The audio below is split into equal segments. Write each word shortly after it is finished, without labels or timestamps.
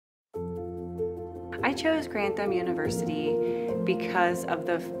I chose Grantham University because of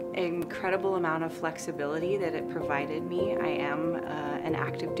the incredible amount of flexibility that it provided me. I am an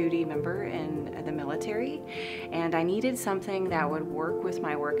active duty member in the military, and I needed something that would work with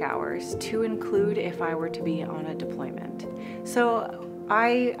my work hours to include if I were to be on a deployment. So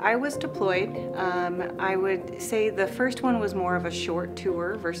I was deployed. I would say the first one was more of a short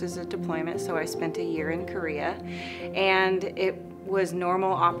tour versus a deployment, so I spent a year in Korea, and it was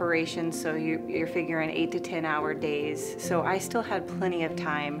normal operations, so you're figuring 8 to 10 hour days, so I still had plenty of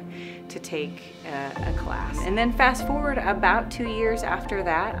time to take a class. And then fast forward about 2 years after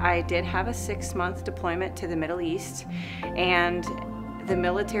that, I did have a 6-month deployment to the Middle East, and the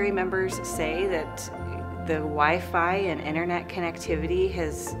military members say that the Wi-Fi and internet connectivity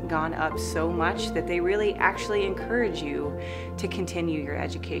has gone up so much that they really actually encourage you to continue your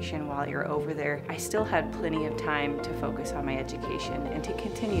education while you're over there. I still had plenty of time to focus on my education and to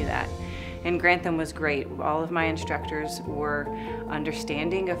continue that. And Grantham was great. All of my instructors were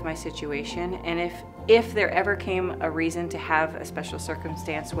understanding of my situation, and if there ever came a reason to have a special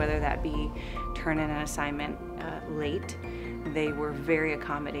circumstance, whether that be turn in an assignment late, they were very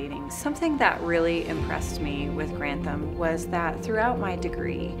accommodating. Something that really impressed me with Grantham was that throughout my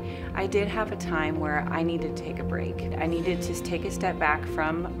degree, I did have a time where I needed to take a break. I needed to take a step back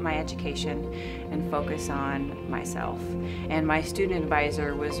from my education and focus on myself. And my student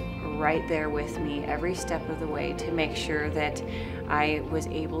advisor was right there with me every step of the way to make sure that I was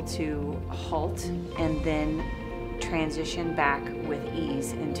able to halt and then transition back with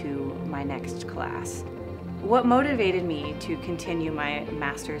ease into my next class. What motivated me to continue my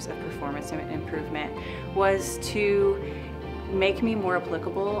Master's of Performance Improvement was to make me more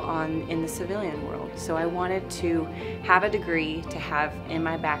applicable in the civilian world. So I wanted to have a degree to have in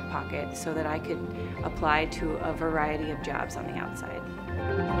my back pocket so that I could apply to a variety of jobs on the outside.